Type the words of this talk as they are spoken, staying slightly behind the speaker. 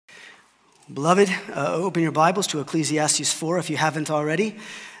Beloved, open your Bibles to Ecclesiastes 4 if you haven't already.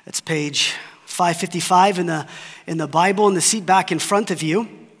 That's page 555 in the Bible in the seat back in front of you.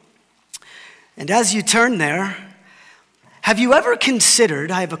 And as you turn there, have you ever considered,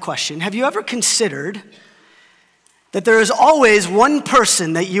 I have a question, have you ever considered that there is always one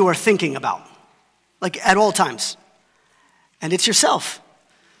person that you are thinking about, like at all times, and it's yourself?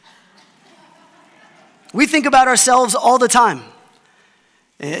 We think about ourselves all the time.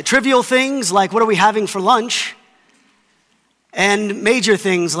 Trivial things like, what are we having for lunch? And major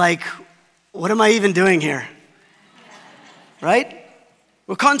things like, what am I even doing here? Right?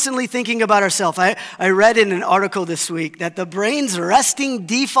 We're constantly thinking about ourselves. I read in an article this week that the brain's resting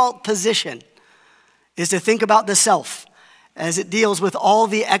default position is to think about the self as it deals with all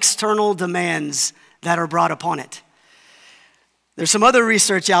the external demands that are brought upon it. There's some other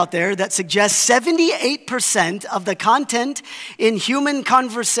research out there that suggests 78% of the content in human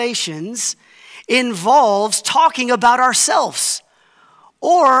conversations involves talking about ourselves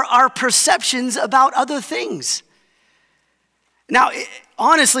or our perceptions about other things. Now,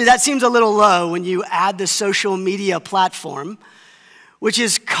 honestly, that seems a little low when you add the social media platform, which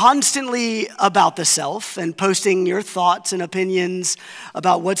is constantly about the self and posting your thoughts and opinions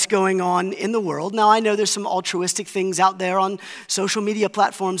about what's going on in the world. Now, I know there's some altruistic things out there on social media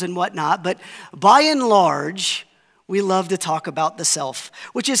platforms and whatnot, but by and large, we love to talk about the self,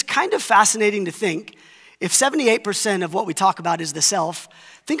 which is kind of fascinating to think. If 78% of what we talk about is the self,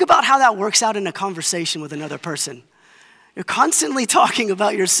 think about how that works out in a conversation with another person. You're constantly talking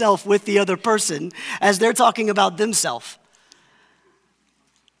about yourself with the other person as they're talking about themselves.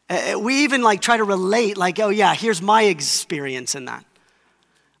 We even try to relate, oh yeah, here's my experience in that.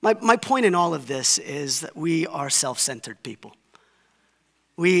 My point in all of this is that we are self-centered people.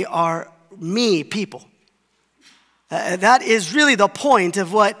 We are me people. That is really the point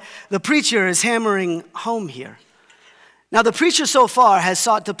of what the preacher is hammering home here. Now, the preacher so far has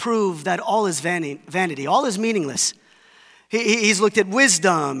sought to prove that all is vanity, all is meaningless. He's looked at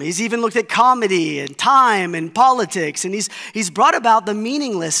wisdom, he's even looked at comedy and time and politics, and he's brought about the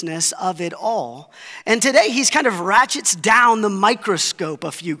meaninglessness of it all. And today he's kind of ratchets down the microscope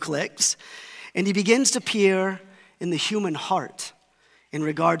a few clicks, and he begins to peer in the human heart in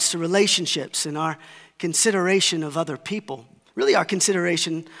regards to relationships and our consideration of other people, really our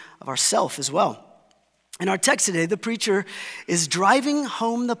consideration of ourselves as well. In our text today, the preacher is driving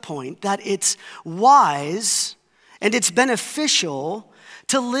home the point that it's wise and it's beneficial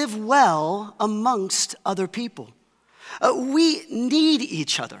to live well amongst other people. We need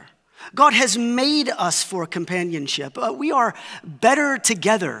each other. God has made us for companionship. We are better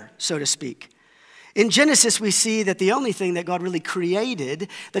together, so to speak. In Genesis, we see that the only thing that God really created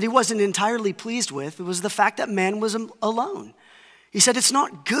that he wasn't entirely pleased with was the fact that man was alone. He said it's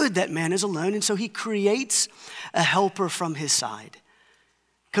not good that man is alone, and so he creates a helper from his side.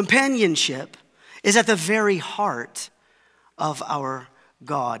 Companionship is at the very heart of our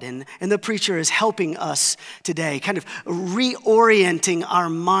God. And the preacher is helping us today, kind of reorienting our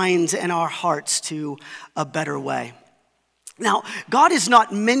minds and our hearts to a better way. Now, God is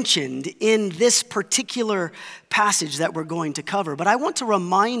not mentioned in this particular passage that we're going to cover, but I want to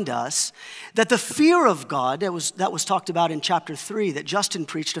remind us that the fear of God that was talked about in chapter 3 that Justin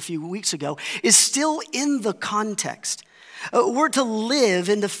preached a few weeks ago is still in the context. We're to live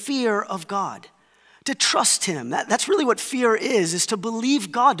in the fear of God. To trust him. That's really what fear is to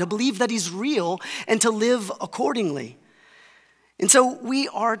believe God, to believe that he's real, and to live accordingly. And so we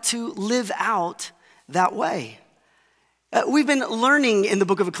are to live out that way. We've been learning in the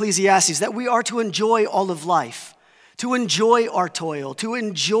book of Ecclesiastes that we are to enjoy all of life, to enjoy our toil, to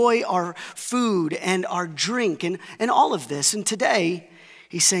enjoy our food and our drink and all of this. And today,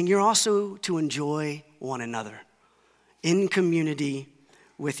 he's saying you're also to enjoy one another in community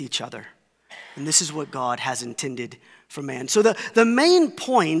with each other. And this is what God has intended for man. So the main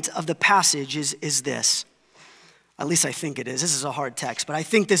point of the passage is this. At least I think it is. This is a hard text, but I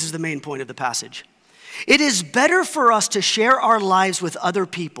think this is the main point of the passage. It is better for us to share our lives with other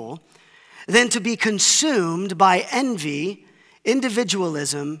people than to be consumed by envy,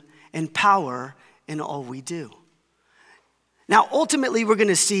 individualism, and power in all we do. Now, ultimately, we're going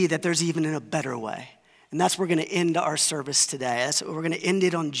to see that there's even a better way. And that's where we're going to end our service today. We're going to end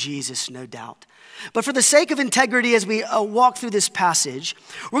it on Jesus, no doubt. But for the sake of integrity, as we walk through this passage,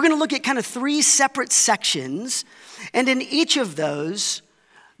 we're going to look at kind of 3 separate sections. And in each of those,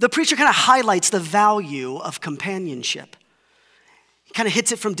 the preacher kind of highlights the value of companionship. He kind of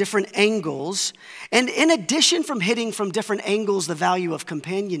hits it from different angles. And in addition from hitting from different angles the value of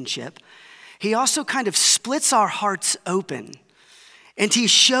companionship, he also kind of splits our hearts open And he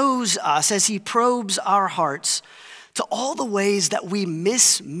shows us as he probes our hearts to all the ways that we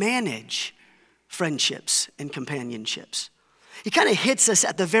mismanage friendships and companionships. He kind of hits us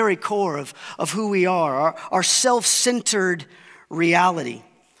at the very core of who we are, our self-centered reality.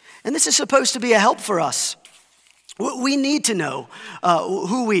 And this is supposed to be a help for us. We need to know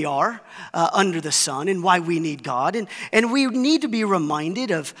who we are under the sun and why we need God. And we need to be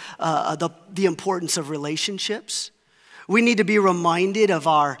reminded of the importance of relationships. We need to be reminded of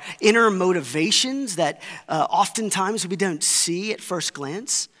our inner motivations that oftentimes we don't see at first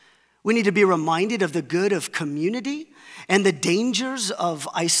glance. We need to be reminded of the good of community and the dangers of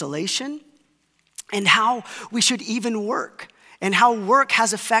isolation and how we should even work and how work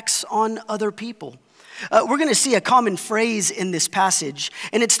has effects on other people. We're going to see a common phrase in this passage,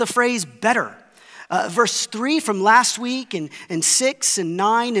 and it's the phrase better. Verse 3 from last week and 6 and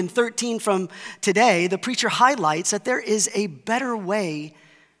 9 and 13 from today, the preacher highlights that there is a better way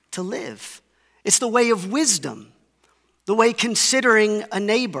to live. It's the way of wisdom, the way considering a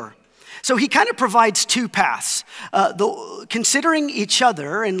neighbor. So he kind of provides two paths, considering each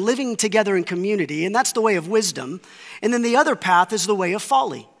other and living together in community, and that's the way of wisdom. And then the other path is the way of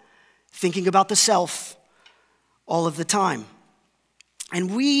folly, thinking about the self all of the time.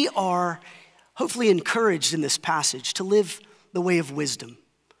 And we are hopefully encouraged in this passage to live the way of wisdom,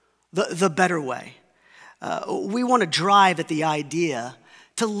 the better way. We want to drive at the idea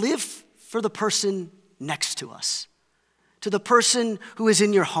to live for the person next to us, to the person who is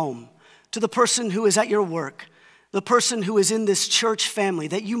in your home, to the person who is at your work, the person who is in this church family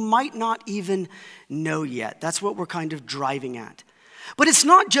that you might not even know yet. That's what we're kind of driving at. But it's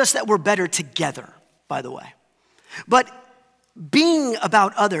not just that we're better together, by the way. But being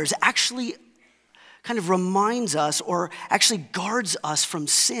about others actually kind of reminds us or actually guards us from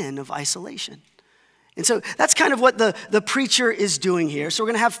sin of isolation. And so that's kind of what the preacher is doing here. So we're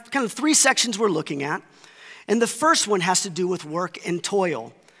going to have kind of three sections we're looking at. And the first one has to do with work and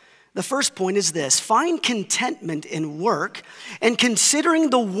toil. The first point is this: find contentment in work and considering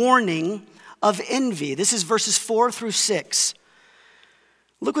the warning of envy. This is verses 4 through 6.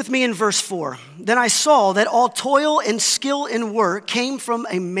 Look with me in verse 4. Then I saw that all toil and skill in work came from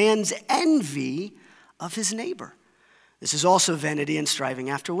a man's envy of his neighbor. This is also vanity and striving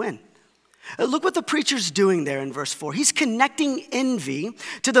after wind. Look what the preacher's doing there in verse 4. He's connecting envy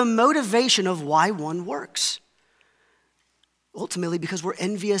to the motivation of why one works. Ultimately, because we're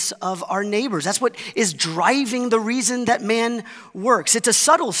envious of our neighbors. That's what is driving the reason that man works. It's a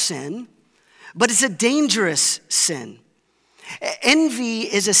subtle sin, but it's a dangerous sin. Envy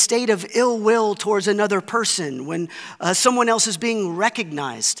is a state of ill will towards another person when someone else is being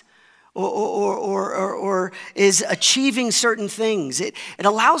recognized or is achieving certain things. It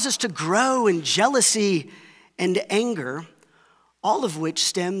allows us to grow in jealousy and anger, all of which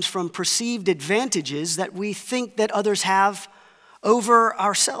stems from perceived advantages that we think that others have over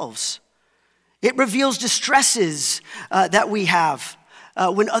ourselves. It reveals distresses that we have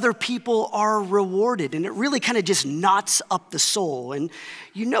when other people are rewarded, and it really kind of just knots up the soul. And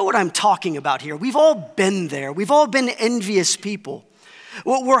you know what I'm talking about here. We've all been there. We've all been envious people.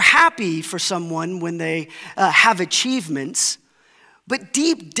 Well, we're happy for someone when they have achievements, but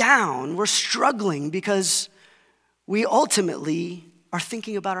deep down we're struggling because we ultimately are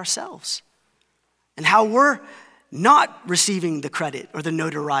thinking about ourselves and how we're not receiving the credit or the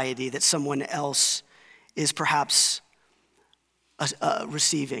notoriety that someone else is perhaps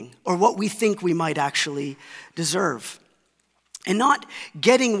receiving, or what we think we might actually deserve. And not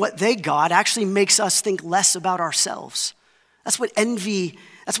getting what they got actually makes us think less about ourselves. That's what envy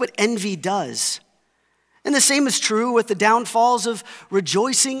does. And the same is true with the downfalls of when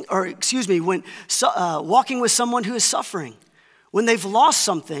walking with someone who is suffering. When they've lost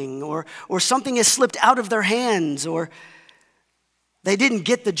something or something has slipped out of their hands or they didn't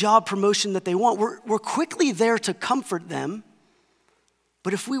get the job promotion that they want, we're quickly there to comfort them.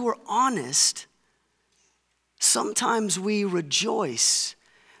 But if we were honest, sometimes we rejoice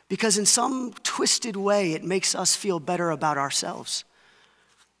because in some twisted way it makes us feel better about ourselves.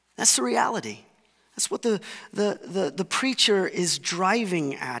 That's the reality. That's what the preacher is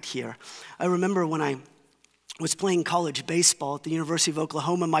driving at here. I remember when I was playing college baseball at the University of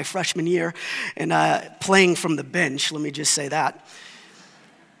Oklahoma my freshman year, and playing from the bench, let me just say that.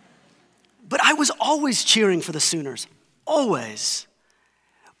 But I was always cheering for the Sooners, always.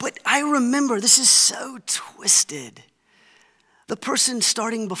 But I remember, this is so twisted. The person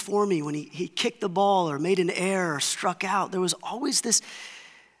starting before me, when he kicked the ball or made an error or struck out, there was always this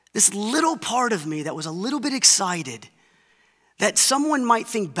little part of me that was a little bit excited that someone might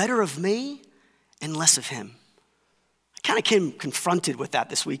think better of me and less of him. kind of came confronted with that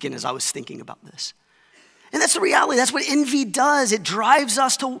this weekend as I was thinking about this. And that's the reality. That's what envy does. It drives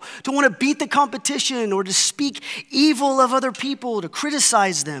us to want to beat the competition or to speak evil of other people, to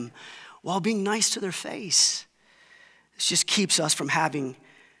criticize them while being nice to their face. This just keeps us from having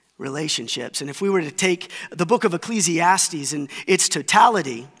relationships. And if we were to take the book of Ecclesiastes in its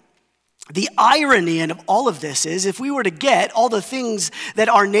totality, the irony in all of this is if we were to get all the things that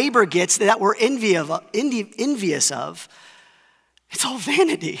our neighbor gets that we're envious of, it's all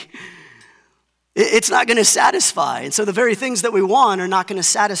vanity. It's not going to satisfy. And so the very things that we want are not going to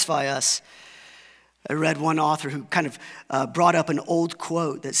satisfy us. I read one author who kind of brought up an old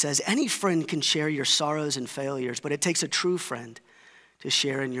quote that says, any friend can share your sorrows and failures, but it takes a true friend to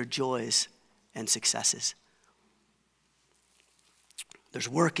share in your joys and successes. There's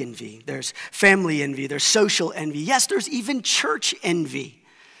work envy, there's family envy, there's social envy. Yes, there's even church envy.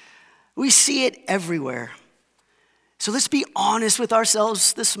 We see it everywhere. So let's be honest with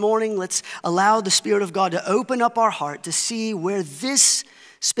ourselves this morning. Let's allow the Spirit of God to open up our heart to see where this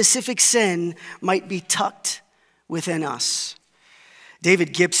specific sin might be tucked within us.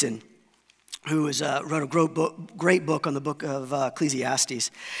 David Gibson, who wrote a great book on the book of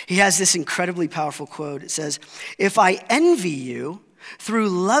Ecclesiastes, he has this incredibly powerful quote. It says, if I envy you through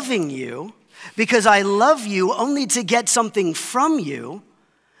loving you because I love you only to get something from you,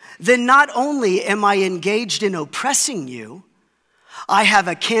 then not only am I engaged in oppressing you, I have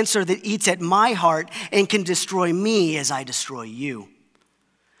a cancer that eats at my heart and can destroy me as I destroy you.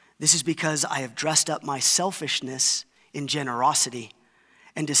 This is because I have dressed up my selfishness in generosity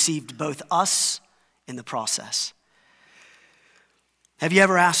and deceived both us in the process. Have you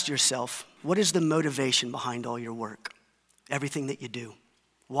ever asked yourself, what is the motivation behind all your work? Everything that you do.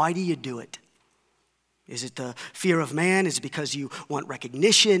 Why do you do it? Is it the fear of man? Is it because you want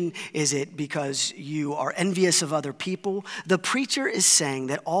recognition? Is it because you are envious of other people? The preacher is saying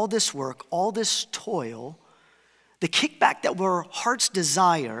that all this work, all this toil, the kickback that our heart's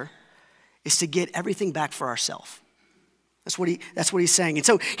desire is to get everything back for ourselves. That's what he's saying. And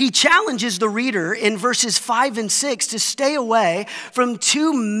so he challenges the reader in verses 5 and 6 to stay away from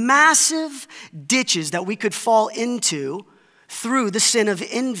two massive ditches that we could fall into through the sin of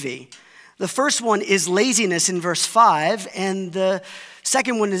envy. The first one is laziness in verse 5, and the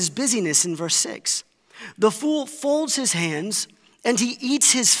second one is busyness in verse 6. The fool folds his hands and he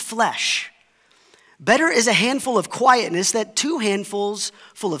eats his flesh. Better is a handful of quietness than 2 handfuls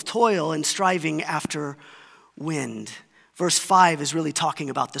full of toil and striving after wind. Verse 5 is really talking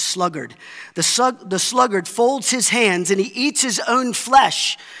about the sluggard. The sluggard folds his hands and he eats his own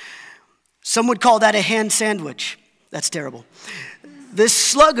flesh. Some would call that a hand sandwich. That's terrible. This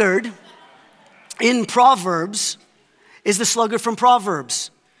sluggard in Proverbs is the sluggard from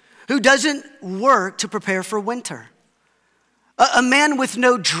Proverbs who doesn't work to prepare for winter. A man with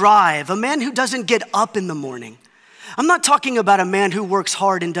no drive, a man who doesn't get up in the morning. I'm not talking about a man who works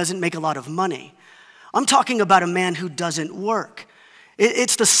hard and doesn't make a lot of money. I'm talking about a man who doesn't work.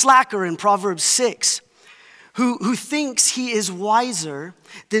 It's the slacker in Proverbs 6 who thinks he is wiser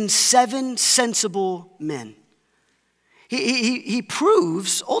than 7 sensible men. He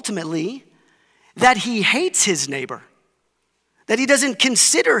proves ultimately that he hates his neighbor, that he doesn't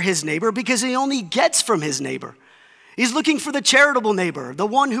consider his neighbor because he only gets from his neighbor. He's looking for the charitable neighbor, the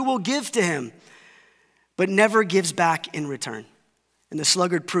one who will give to him, but never gives back in return. And the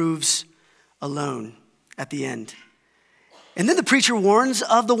sluggard proves alone at the end. And then the preacher warns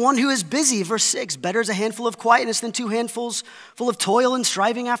of the one who is busy, verse 6, better is a handful of quietness than 2 handfuls full of toil and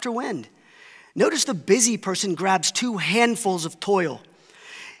striving after wind. Notice the busy person grabs 2 handfuls of toil.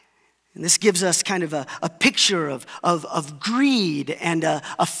 And this gives us kind of a picture of greed and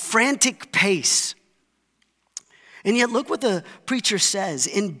a frantic pace. And yet look what the preacher says.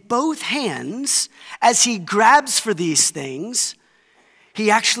 In both hands, as he grabs for these things, he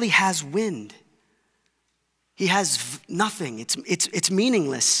actually has wind. He has nothing. It's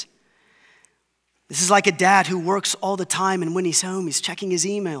meaningless. This is like a dad who works all the time, and when he's home, he's checking his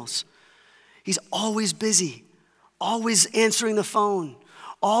emails. He's always busy, always answering the phone,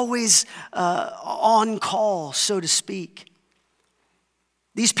 always on call, so to speak.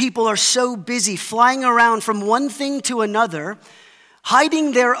 These people are so busy flying around from one thing to another,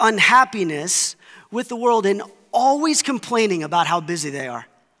 hiding their unhappiness with the world and always complaining about how busy they are,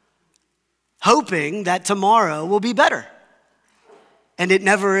 hoping that tomorrow will be better. And it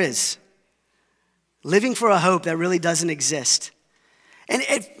never is. Living for a hope that really doesn't exist. And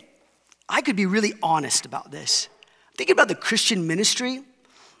I could be really honest about this. I'm thinking about the Christian ministry,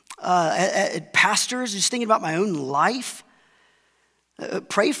 pastors, just thinking about my own life.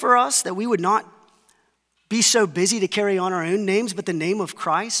 Pray for us that we would not be so busy to carry on our own names, but the name of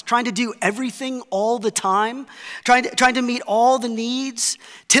Christ, trying to do everything all the time, trying to meet all the needs,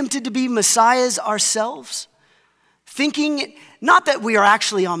 tempted to be messiahs ourselves, thinking not that we are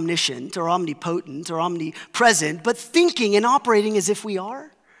actually omniscient or omnipotent or omnipresent, but thinking and operating as if we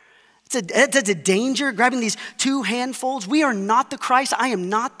are. It's a danger, grabbing these two handfuls. We are not the Christ. I am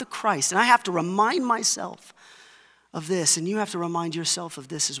not the Christ. And I have to remind myself of this, and you have to remind yourself of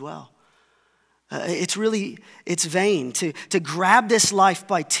this as well. It's vain to grab this life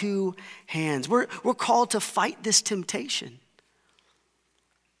by two hands. We're called to fight this temptation.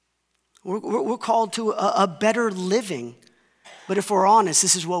 We're called to a better living. But if we're honest,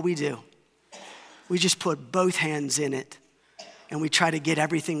 this is what we do. We just put both hands in it, and we try to get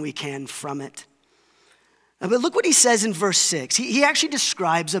everything we can from it. But look what he says in verse 6. He actually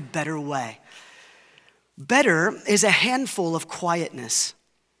describes a better way. Better is a handful of quietness.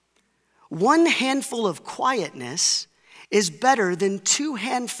 One handful of quietness is better than two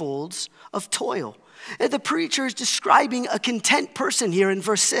handfuls of toil. The preacher is describing a content person here in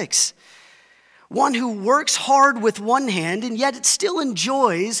verse 6. One who works hard with one hand and yet it still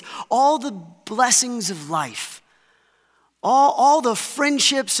enjoys all the blessings of life. All the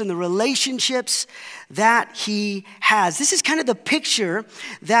friendships and the relationships that he has. This is kind of the picture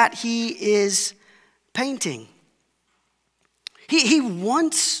that he is painting. He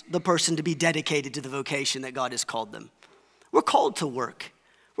wants the person to be dedicated to the vocation that God has called them. We're called to work.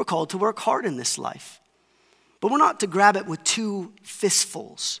 We're called to work hard in this life. But we're not to grab it with two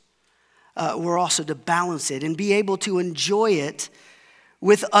fistfuls. We're also to balance it and be able to enjoy it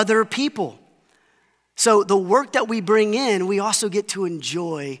with other people. So the work that we bring in, we also get to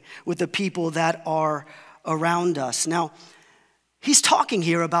enjoy with the people that are around us. Now, he's talking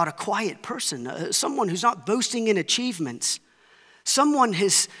here about a quiet person, someone who's not boasting in achievements. Someone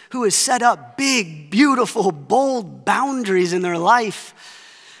who has set up big, beautiful, bold boundaries in their life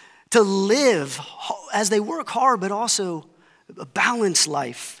to live as they work hard, but also a balanced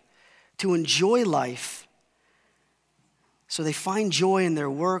life, to enjoy life. So they find joy in their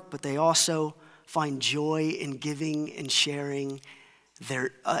work, but they also find joy in giving and sharing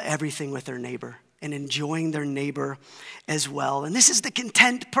their everything with their neighbor and enjoying their neighbor as well. And this is the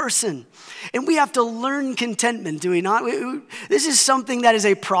content person. And we have to learn contentment, do we not? This is something that is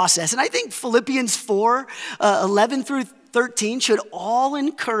a process. And I think Philippians 4, 11 through 13 should all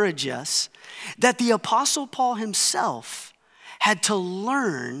encourage us that the Apostle Paul himself had to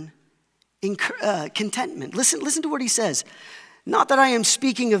learn contentment. Listen to what he says. Not that I am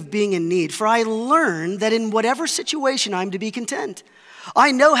speaking of being in need, for I learned that in whatever situation I'm to be content.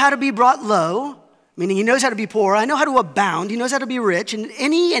 I know how to be brought low, meaning he knows how to be poor. I know how to abound. He knows how to be rich. In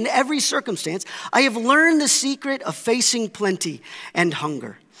any and every circumstance, I have learned the secret of facing plenty and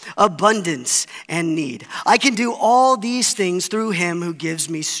hunger, abundance and need. I can do all these things through him who gives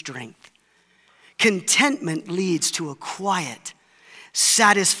me strength. Contentment leads to a quiet,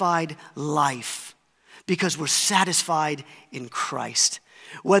 satisfied life because we're satisfied in Christ.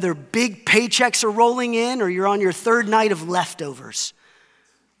 Whether big paychecks are rolling in or you're on your third night of leftovers,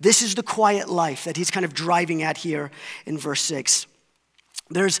 this is the quiet life that he's kind of driving at here in verse 6.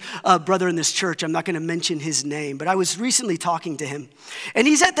 There's a brother in this church, I'm not going to mention his name, but I was recently talking to him. And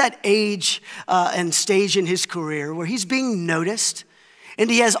he's at that age and stage in his career where he's being noticed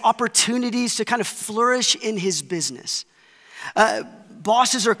and he has opportunities to kind of flourish in his business.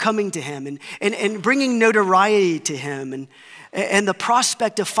 Bosses are coming to him and bringing notoriety to him and the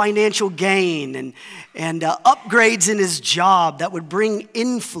prospect of financial gain and upgrades in his job that would bring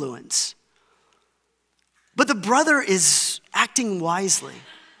influence. But the brother is acting wisely.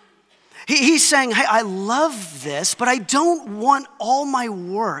 He's saying, hey, I love this, but I don't want all my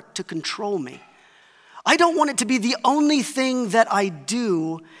work to control me. I don't want it to be the only thing that I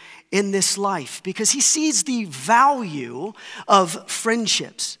do in this life, because he sees the value of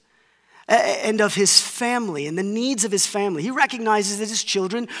friendships and of his family and the needs of his family. He recognizes that his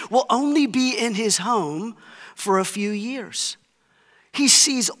children will only be in his home for a few years. He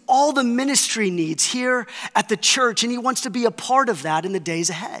sees all the ministry needs here at the church, and he wants to be a part of that in the days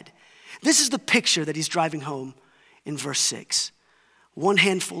ahead. This is the picture that he's driving home in verse 6. One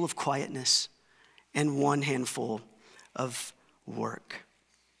handful of quietness and one handful of work.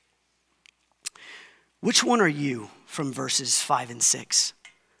 Which one are you from verses 5 and 6?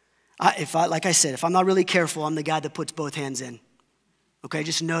 Like I said, if I'm not really careful, I'm the guy that puts both hands in. Okay,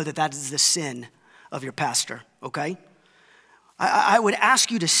 just know that is the sin of your pastor, okay? I would ask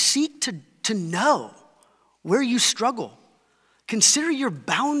you to seek to know where you struggle. Consider your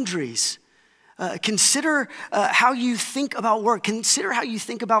boundaries. Consider how you think about work. Consider how you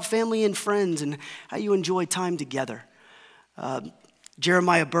think about family and friends and how you enjoy time together.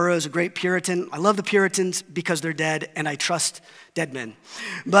 Jeremiah Burroughs, a great Puritan. I love the Puritans because they're dead, and I trust dead men.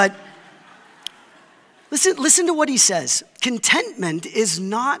 But listen to what he says. Contentment is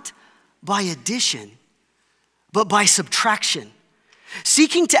not by addition, but by subtraction.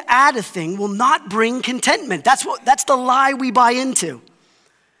 Seeking to add a thing will not bring contentment. That's the lie we buy into.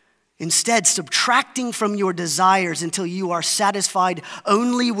 Instead, subtracting from your desires until you are satisfied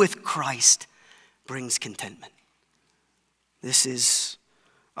only with Christ brings contentment. This is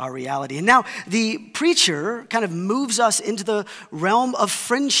our reality. And now the preacher kind of moves us into the realm of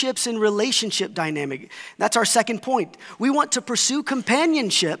friendships and relationship dynamic. That's our second point. We want to pursue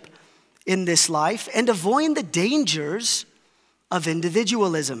companionship in this life and avoid the dangers of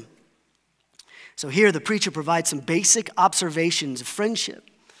individualism. So here the preacher provides some basic observations of friendship,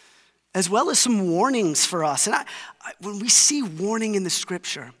 as well as some warnings for us. And when we see warning in the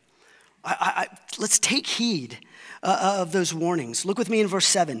scripture, let's take heed of those warnings. Look with me in verse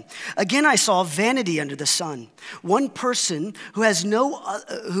 7. Again, I saw vanity under the sun. One person who has no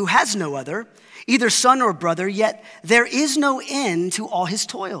other, either son or brother, yet there is no end to all his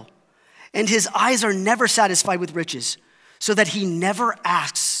toil. And his eyes are never satisfied with riches, so that he never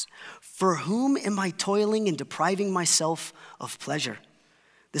asks, for whom am I toiling and depriving myself of pleasure?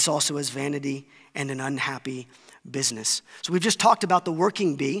 This also is vanity and an unhappy business. So we've just talked about the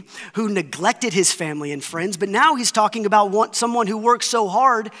working bee who neglected his family and friends, but now he's talking about someone who works so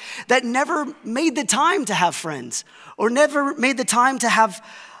hard that never made the time to have friends or never made the time to have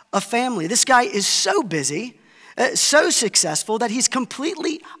a family. This guy is so busy, so successful that he's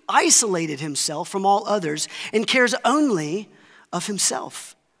completely isolated himself from all others and cares only of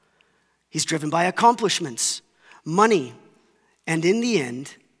himself. He's driven by accomplishments, money, and in the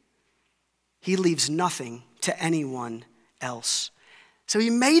end, he leaves nothing to anyone else. So he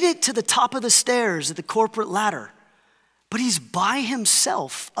made it to the top of the stairs of the corporate ladder, but he's by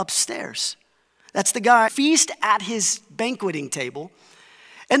himself upstairs. That's the guy feast at his banqueting table.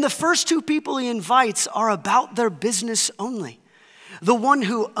 And the first two people he invites are about their business only. The one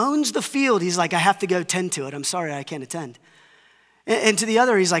who owns the field, he's like, I have to go tend to it. I'm sorry, I can't attend. And to the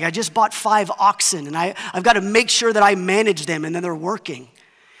other, he's like, I just bought 5 oxen and I've got to make sure that I manage them and then they're working.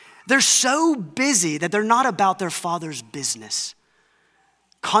 They're so busy that they're not about their father's business.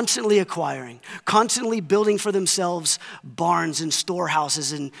 Constantly acquiring, constantly building for themselves barns and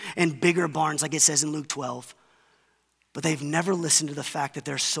storehouses and bigger barns, like it says in Luke 12. But they've never listened to the fact that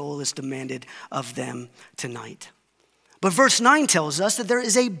their soul is demanded of them tonight. But verse 9 tells us that there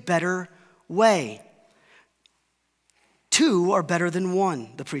is a better way. 2 are better than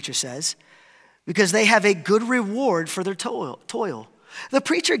 1, the preacher says, because they have a good reward for their toil. The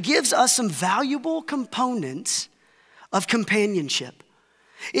preacher gives us some valuable components of companionship.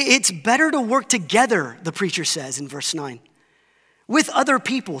 It's better to work together, the preacher says in verse 9, with other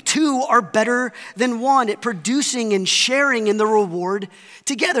people. 2 are better than 1 at producing and sharing in the reward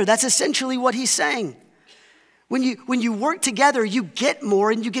together. That's essentially what he's saying. When you work together, you get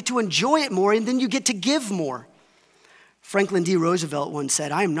more and you get to enjoy it more and then you get to give more. Franklin D. Roosevelt once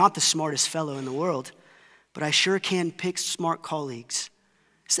said, I am not the smartest fellow in the world, but I sure can pick smart colleagues.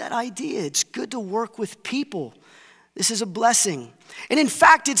 It's that idea. It's good to work with people. This is a blessing. And in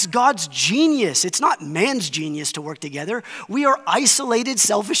fact, it's God's genius. It's not man's genius to work together. We are isolated,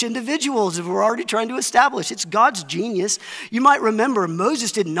 selfish individuals that we're already trying to establish. It's God's genius. You might remember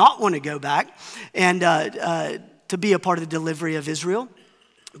Moses did not want to go back and to be a part of the delivery of Israel,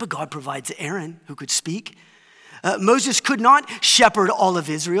 but God provides Aaron who could speak. Moses could not shepherd all of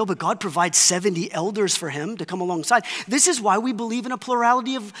Israel, but God provides 70 elders for him to come alongside. This is why we believe in a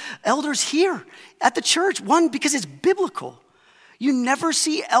plurality of elders here at the church. One, because it's biblical. You never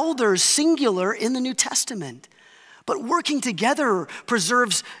see elders singular in the New Testament. But working together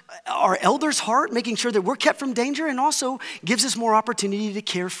preserves our elders' heart, making sure that we're kept from danger, and also gives us more opportunity to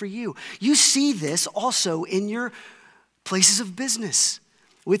care for you. You see this also in your places of business,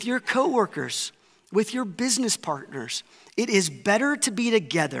 with your coworkers, with your business partners. It is better to be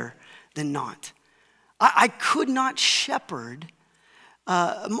together than not. I could not shepherd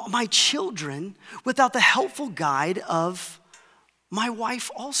my children without the helpful guide of my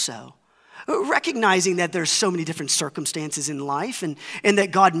wife also. Recognizing that there's so many different circumstances in life and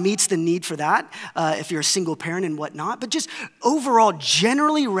that God meets the need for that if you're a single parent and whatnot, but just overall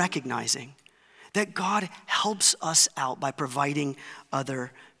generally recognizing that God helps us out by providing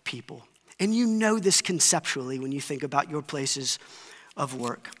other people. And you know this conceptually when you think about your places of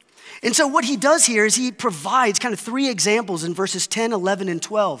work. And so what he does here is he provides kind of 3 examples in verses 10, 11, and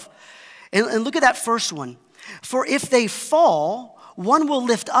 12. And look at that first one. For if they fall, one will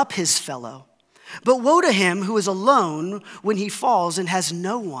lift up his fellow. But woe to him who is alone when he falls and has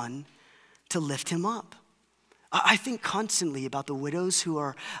no one to lift him up. I think constantly about the widows who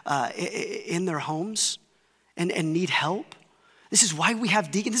are in their homes and need help. This is why we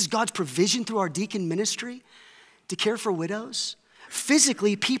have deacons. This is God's provision through our deacon ministry to care for widows.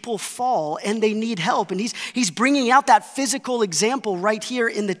 Physically, people fall and they need help. And he's bringing out that physical example right here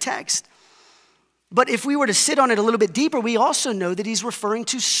in the text. But if we were to sit on it a little bit deeper, we also know that he's referring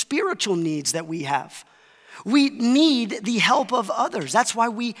to spiritual needs that we have. We need the help of others. That's why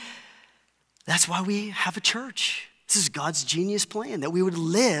we have a church. This is God's genius plan, that we would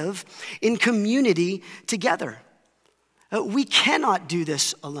live in community together. We cannot do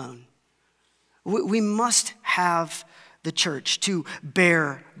this alone. We must have the church to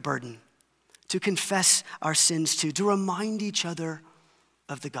bear burden, to confess our sins to remind each other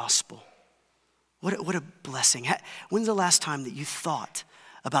of the gospel. What a blessing. When's the last time that you thought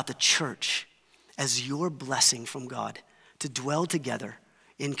about the church as your blessing from God to dwell together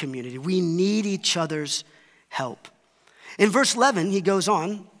in community? We need each other's help. In verse 11, he goes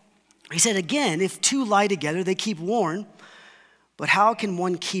on. He said, again, if two lie together, they keep warm. But how can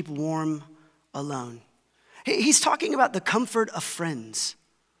one keep warm alone? He's talking about the comfort of friends,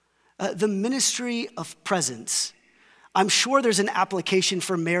 the ministry of presence. I'm sure there's an application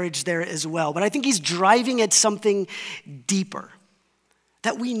for marriage there as well, but I think he's driving at something deeper,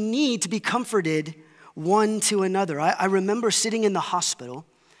 that we need to be comforted one to another. I remember sitting in the hospital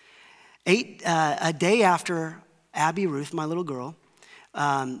a day after Abby Ruth, my little girl,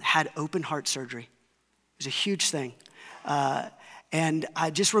 had open heart surgery. It was a huge thing. And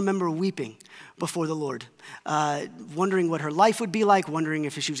I just remember weeping before the Lord, wondering what her life would be like, wondering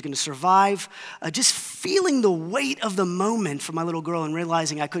if she was going to survive, just feeling the weight of the moment for my little girl and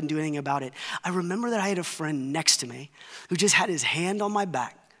realizing I couldn't do anything about it. I remember that I had a friend next to me who just had his hand on my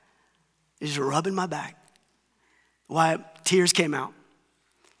back, just rubbing my back while tears came out.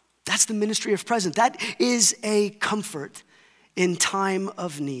 That's the ministry of presence. That is a comfort in time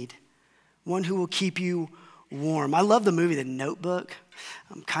of need, one who will keep you warm. I love the movie The Notebook.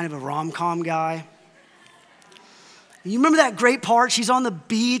 I'm kind of a rom-com guy. You remember that great part? She's on the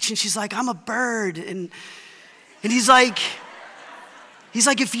beach and she's like, I'm a bird. And he's like,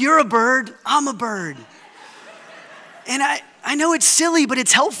 if you're a bird, I'm a bird. And I know it's silly, but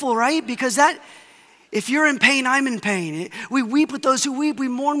it's helpful, right? Because if you're in pain, I'm in pain. We weep with those who weep. We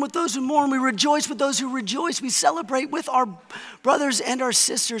mourn with those who mourn. We rejoice with those who rejoice. We celebrate with our brothers and our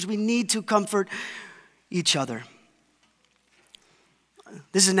sisters. We need to comfort each other.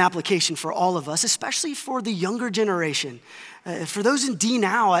 This is an application for all of us, especially for the younger generation. For those in D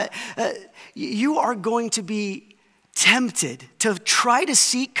now, you are going to be tempted to try to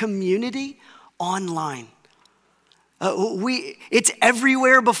seek community online. It's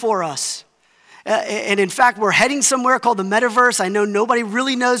everywhere before us. And in fact, we're heading somewhere called the metaverse. I know nobody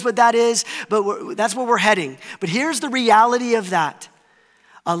really knows what that is, but that's where we're heading. But here's the reality of that.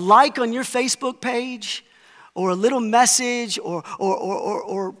 A like on your Facebook page or a little message or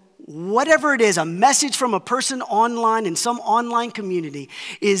whatever it is, a message from a person online in some online community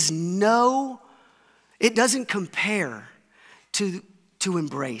it doesn't compare to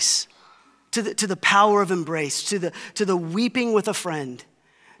embrace, to the power of embrace, to the weeping with a friend,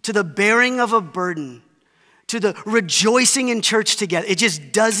 to the bearing of a burden, to the rejoicing in church together. It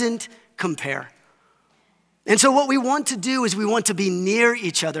just doesn't compare. And so what we want to do is we want to be near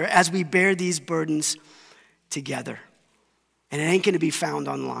each other as we bear these burdens together. And it ain't going to be found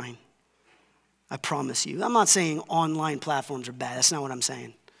online. I promise you. I'm not saying online platforms are bad. That's not what I'm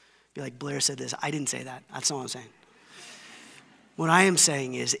saying. Be like, Blair said this. I didn't say that. That's not what I'm saying. What I am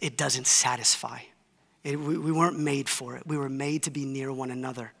saying is it doesn't satisfy. We weren't made for it. We were made to be near one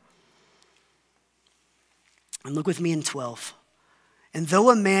another. And look with me in 12. And though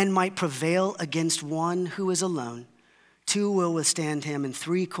a man might prevail against one who is alone, two will withstand him, and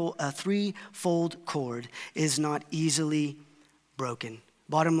a threefold cord is not easily broken.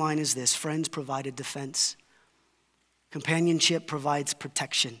 Bottom line is this: friends provide a defense. Companionship provides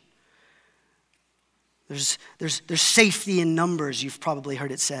protection. There's safety in numbers, you've probably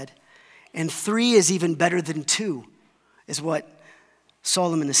heard it said. And 3 is even better than 2, is what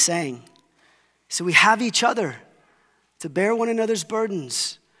Solomon is saying. So we have each other to bear one another's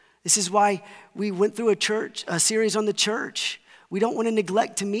burdens. This is why we went through a series on the church. We don't want to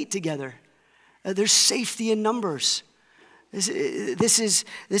neglect to meet together. There's safety in numbers. This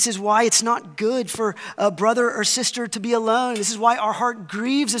is why it's not good for a brother or sister to be alone. This is why our heart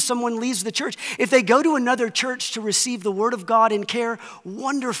grieves if someone leaves the church. If they go to another church to receive the word of God and care,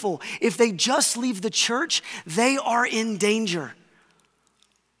 wonderful. If they just leave the church, they are in danger.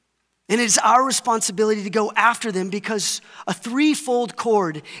 And it is our responsibility to go after them because a threefold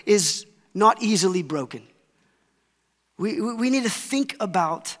cord is not easily broken. We need to think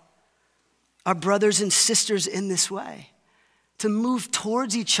about our brothers and sisters in this way, to move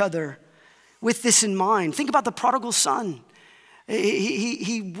towards each other with this in mind. Think about the prodigal son.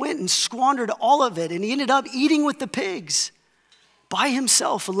 He went and squandered all of it, and he ended up eating with the pigs by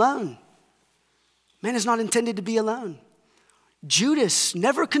himself, alone. Man is not intended to be alone. Judas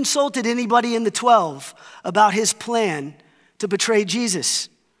never consulted anybody in the 12 about his plan to betray Jesus.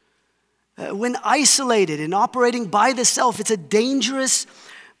 When isolated and operating by the self, it's a dangerous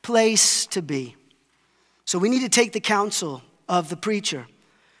place to be. So we need to take the counsel of the preacher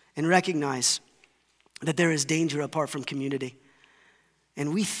and recognize that there is danger apart from community.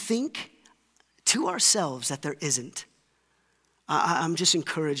 And we think to ourselves that there isn't. I'm just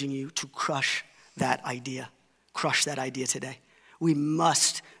encouraging you to crush that idea. Crush that idea today. We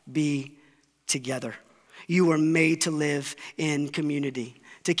must be together. You are made to live in community,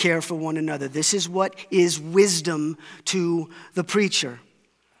 to care for one another. This is what is wisdom to the preacher.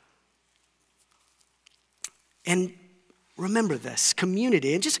 And remember this,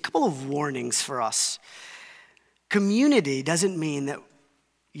 community, and just a couple of warnings for us. Community doesn't mean that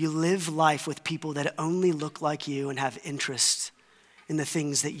you live life with people that only look like you and have interest in the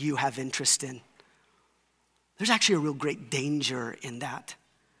things that you have interest in. There's actually a real great danger in that.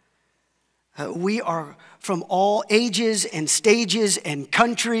 We are from all ages and stages and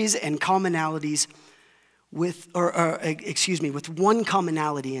countries and commonalities with one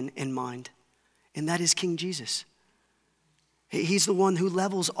commonality in mind, and that is King Jesus. He's the one who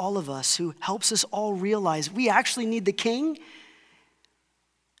levels all of us, who helps us all realize we actually need the King,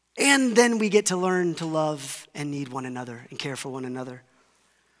 and then we get to learn to love and need one another and care for one another.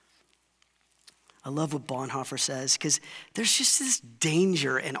 I love what Bonhoeffer says, because there's just this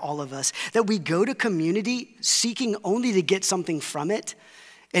danger in all of us that we go to community seeking only to get something from it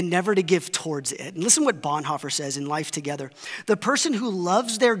and never to give towards it. And listen what Bonhoeffer says in Life Together. The person who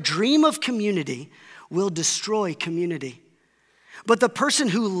loves their dream of community will destroy community. But the person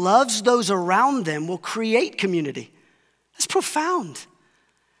who loves those around them will create community. That's profound.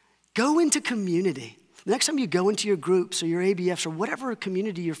 Go into community. The next time you go into your groups or your ABFs or whatever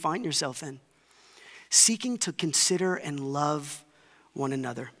community you find yourself in, seeking to consider and love one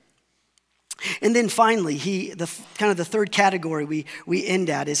another. And then finally, the third category we end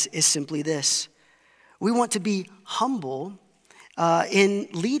at is simply this. We want to be humble in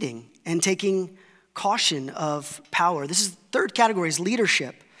leading and taking caution of power. This is the third category, is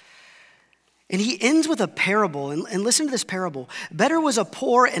leadership. And he ends with a parable, and listen to this parable. Better was a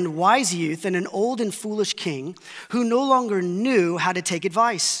poor and wise youth than an old and foolish king who no longer knew how to take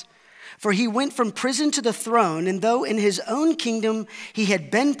advice. For he went from prison to the throne, and though in his own kingdom he had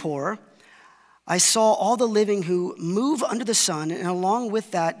been poor, I saw all the living who move under the sun, and along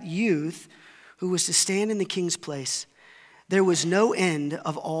with that youth who was to stand in the king's place. There was no end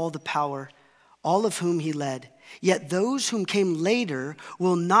of all the power, all of whom he led. Yet those whom came later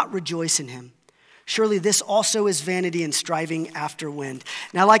will not rejoice in him. Surely this also is vanity and striving after wind.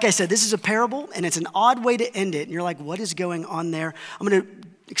 Now, like I said, this is a parable, and it's an odd way to end it. And you're like, what is going on there? I'm going to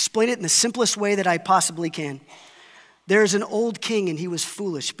explain it in the simplest way that I possibly can. There's an old king, and he was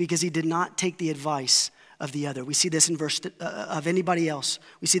foolish because he did not take the advice of the other. We see this in of anybody else.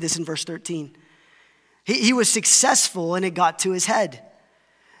 We see this in verse 13. He was successful, and it got to his head.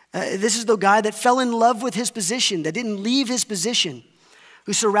 This is the guy that fell in love with his position, that didn't leave his position,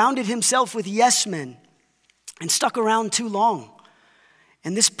 who surrounded himself with yes men and stuck around too long.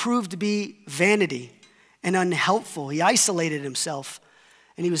 And this proved to be vanity and unhelpful. He isolated himself,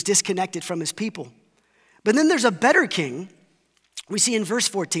 and he was disconnected from his people. But then there's a better king. We see in verse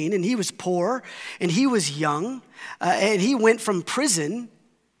 14, and he was poor, and he was young, and he went from prison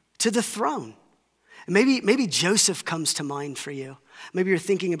to the throne. And maybe Joseph comes to mind for you. Maybe you're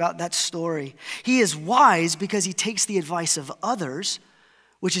thinking about that story. He is wise because he takes the advice of others,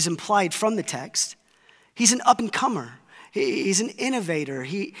 which is implied from the text. He's an up-and-comer. He's an innovator.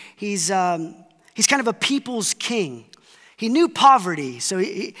 He's kind of a people's king. He knew poverty, so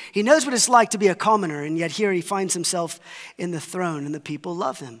he knows what it's like to be a commoner, and yet here he finds himself in the throne, and the people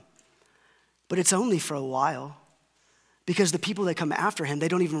love him. But it's only for a while, because the people that come after him, they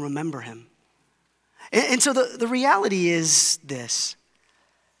don't even remember him. And so the reality is this.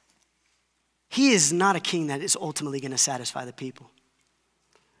 he is not a king that is ultimately going to satisfy the people.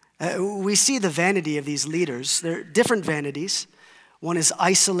 We see the vanity of these leaders. They're different vanities. One is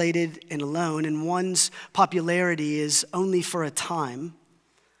isolated and alone, and one's popularity is only for a time.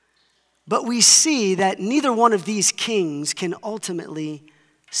 But we see that neither one of these kings can ultimately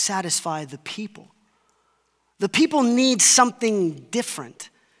satisfy the people. The people need something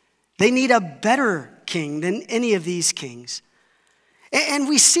different. They need a better king than any of these kings. And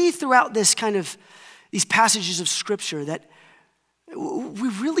we see throughout these passages of scripture that we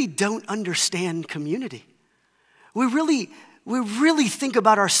really don't understand community. We really think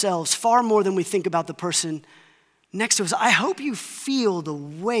about ourselves far more than we think about the person next to us. I hope you feel the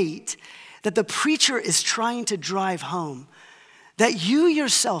weight that the preacher is trying to drive home, that you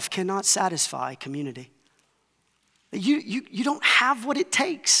yourself cannot satisfy community. You don't have what it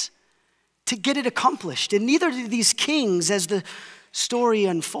takes to get it accomplished. And neither do these kings as the story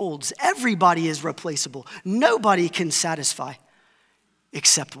unfolds. Everybody is replaceable. Nobody can satisfy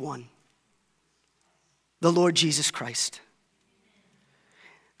except one, the Lord Jesus Christ.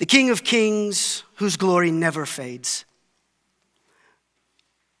 The King of Kings, whose glory never fades.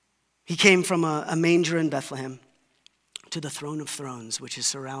 He came from a manger in Bethlehem to the throne of thrones, which is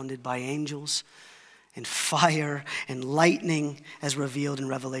surrounded by angels and fire and lightning as revealed in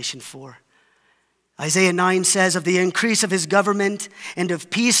Revelation 4. Isaiah 9 says, of the increase of his government and of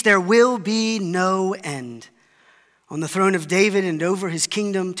peace there will be no end. On the throne of David and over his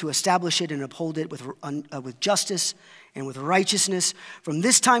kingdom, to establish it and uphold it with justice and with righteousness from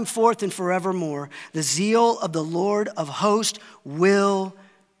this time forth and forevermore. The zeal of the Lord of hosts will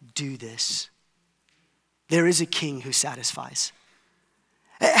do this. There is a king who satisfies.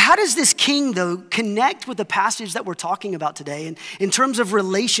 How does this king, though, connect with the passage that we're talking about today? And in terms of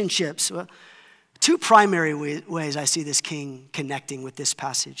relationships, two primary ways I see this king connecting with this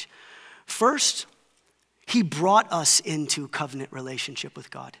passage. First, he brought us into covenant relationship with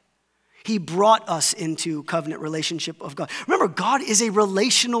God. He brought us into covenant relationship of God. Remember, God is a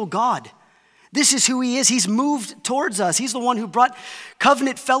relational God. This is who he is. He's moved towards us. He's the one who brought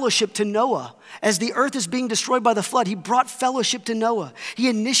covenant fellowship to Noah. As the earth is being destroyed by the flood, he brought fellowship to Noah. He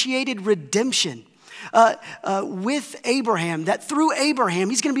initiated redemption with Abraham, that through Abraham,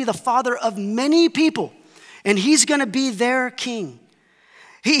 he's going to be the father of many people, and he's going to be their king.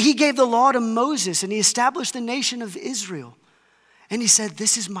 He gave the law to Moses, and he established the nation of Israel. And he said,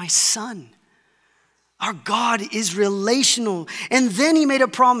 this is my son. Our God is relational. And then he made a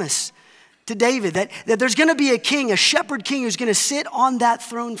promise to David that there's going to be a king, a shepherd king, who's going to sit on that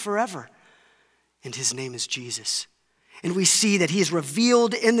throne forever. And his name is Jesus. And we see that he is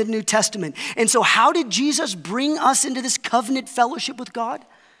revealed in the New Testament. And so how did Jesus bring us into this covenant fellowship with God?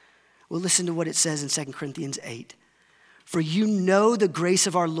 Well, listen to what it says in 2 Corinthians 8. For you know the grace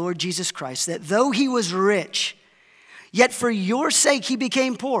of our Lord Jesus Christ, that though he was rich, yet for your sake he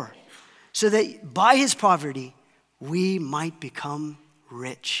became poor, so that by his poverty we might become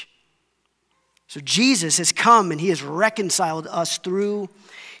rich. So Jesus has come and he has reconciled us through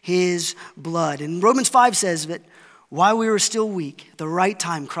his blood. And Romans 5 says that while we were still weak, at the right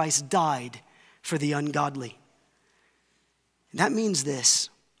time Christ died for the ungodly. And that means this: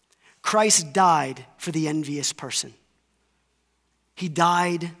 Christ died for the envious person. He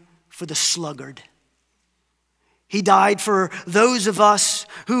died for the sluggard. He died for those of us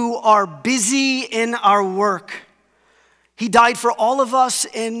who are busy in our work. He died for all of us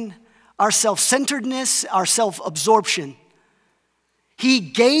in our self-centeredness, our self-absorption. He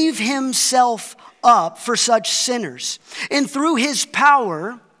gave himself up for such sinners. And through his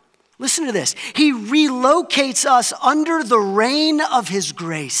power, listen to this, he relocates us under the reign of his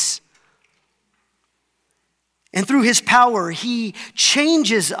grace. And through his power, he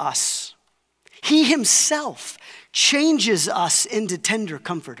changes us. He himself changes us into tender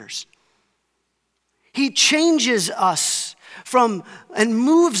comforters. He changes us and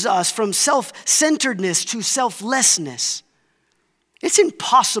moves us from self-centeredness to selflessness. It's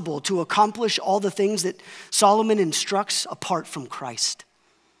impossible to accomplish all the things that Solomon instructs apart from Christ.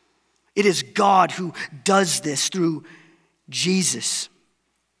 It is God who does this through Jesus.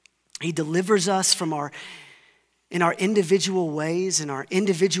 He delivers us from in our individual ways and our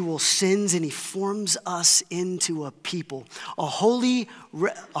individual sins, and he forms us into a people, a holy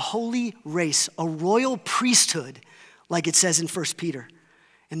race, a royal priesthood, like it says in 1 Peter.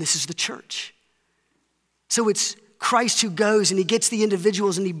 And this is the church. So it's Christ who goes and he gets the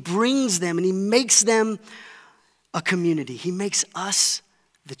individuals and he brings them and he makes them a community. He makes us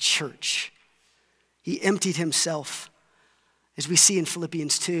the church. He emptied himself, as we see in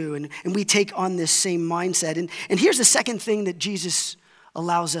Philippians 2, and we take on this same mindset. And here's the second thing that Jesus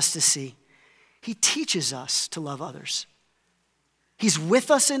allows us to see. He teaches us to love others. He's with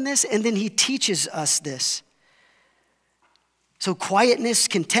us in this, and then he teaches us this. So quietness,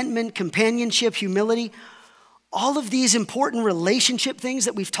 contentment, companionship, humility, all of these important relationship things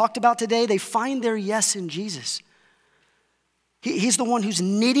that we've talked about today, they find their yes in Jesus. He's the one who's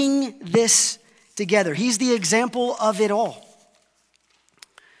knitting this together. He's the example of it all.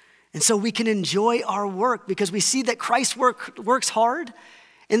 And so we can enjoy our work because we see that Christ works hard,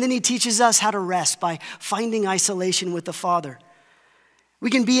 and then he teaches us how to rest by finding isolation with the Father. We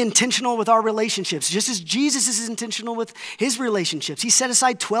can be intentional with our relationships, just as Jesus is intentional with his relationships. He set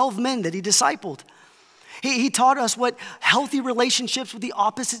aside 12 men that he discipled. He taught us what healthy relationships with the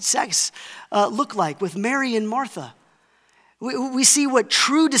opposite sex look like with Mary and Martha. We see what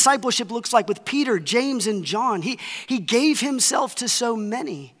true discipleship looks like with Peter, James, and John. He gave himself to so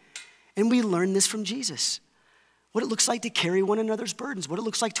many. And we learn this from Jesus. What it looks like to carry one another's burdens. What it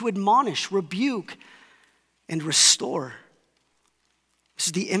looks like to admonish, rebuke, and restore. This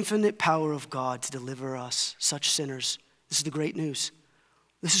is the infinite power of God to deliver us, such sinners. This is the great news.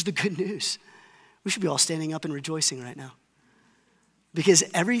 This is the good news. We should be all standing up and rejoicing right now. Because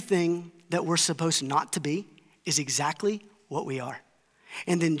everything that we're supposed not to be is exactly what we are.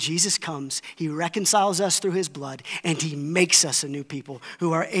 And then Jesus comes, he reconciles us through his blood, and he makes us a new people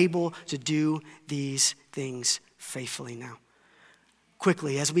who are able to do these things faithfully now.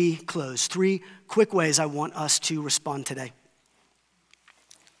 Quickly, as we close, 3 quick ways I want us to respond today.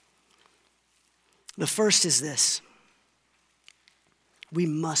 The first is this: we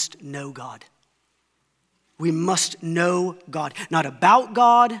must know God. We must know God. Not about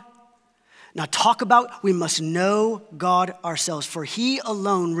God, not talk about, we must know God ourselves, for he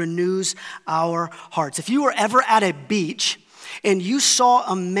alone renews our hearts. If you were ever at a beach and you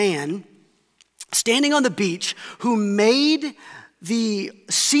saw a man standing on the beach who made the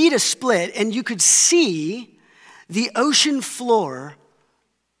sea to split and you could see the ocean floor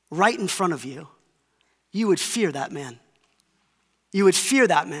right in front of you, you would fear that man. You would fear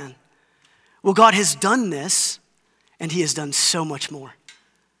that man. Well, God has done this, and he has done so much more.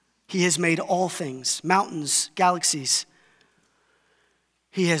 He has made all things, mountains, galaxies.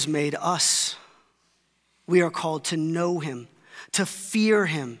 He has made us. We are called to know him, to fear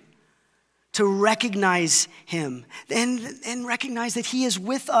him, to recognize him, and recognize that he is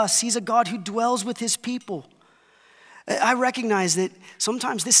with us. He's a God who dwells with his people. I recognize that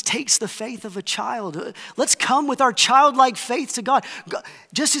sometimes this takes the faith of a child. Let's come with our childlike faith to God.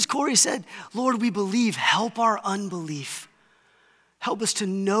 Just as Corey said, Lord, we believe, help our unbelief. Help us to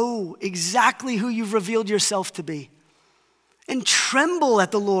know exactly who you've revealed yourself to be. And tremble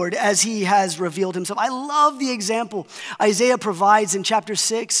at the Lord as he has revealed himself. I love the example Isaiah provides in chapter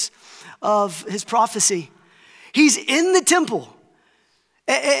 6 of his prophecy. He's in the temple.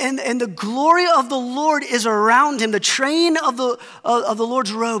 And the glory of the Lord is around him. The train of the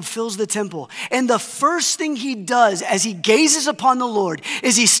Lord's robe fills the temple. And the first thing he does as he gazes upon the Lord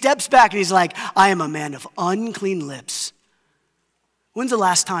is he steps back and he's like, I am a man of unclean lips. When's the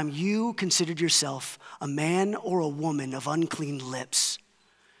last time you considered yourself a man or a woman of unclean lips?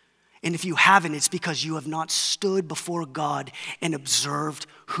 And if you haven't, it's because you have not stood before God and observed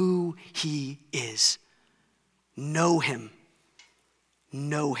who he is. Know him.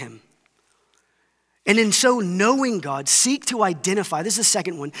 Know him. And in so knowing God, seek to identify, this is the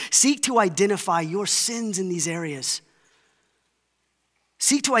second one, seek to identify your sins in these areas.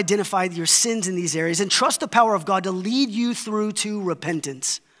 Seek to identify your sins in these areas and trust the power of God to lead you through to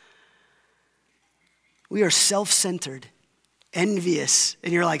repentance. We are self-centered, envious,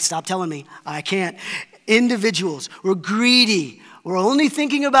 and you're like, stop telling me, I can't. Individuals, we're greedy. We're only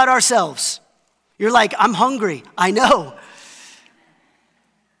thinking about ourselves. You're like, I'm hungry. I know.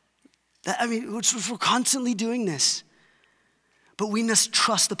 We're constantly doing this. But we must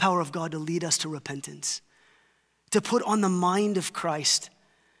trust the power of God to lead us to repentance, to put on the mind of Christ,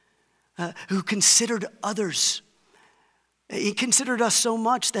 who considered others. He considered us so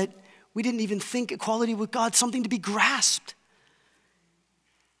much that we didn't even think equality with God something to be grasped.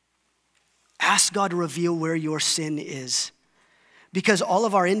 Ask God to reveal where your sin is. Because all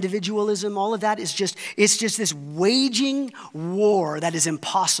of our individualism, all of that it's just this waging war that is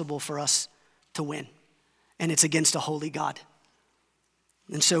impossible for us to win. And it's against a holy God.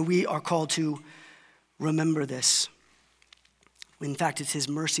 And so we are called to remember this. In fact, it's his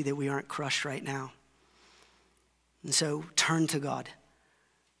mercy that we aren't crushed right now. And so turn to God.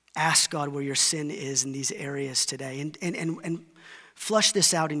 Ask God where your sin is in these areas today. And flush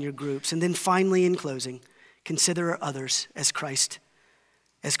this out in your groups. And then finally, in closing, consider others as Christ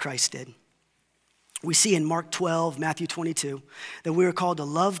did. We see in Mark 12, Matthew 22, that we are called to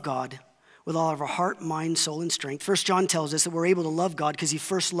love God with all of our heart, mind, soul, and strength. 1 John tells us that we're able to love God because he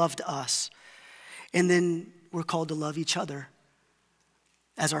first loved us. And then we're called to love each other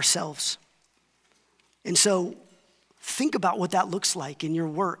as ourselves. And so think about what that looks like in your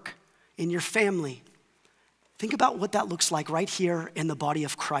work, in your family. Think about what that looks like right here in the body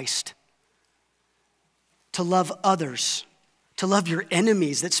of Christ. To love others, to love your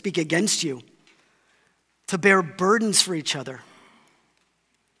enemies that speak against you, to bear burdens for each other,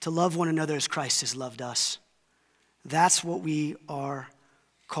 to love one another as Christ has loved us. That's what we are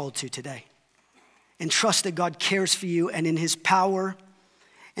called to today. And trust that God cares for you, and in his power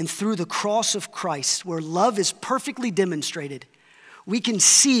and through the cross of Christ, where love is perfectly demonstrated, we can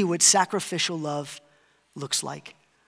see what sacrificial love looks like.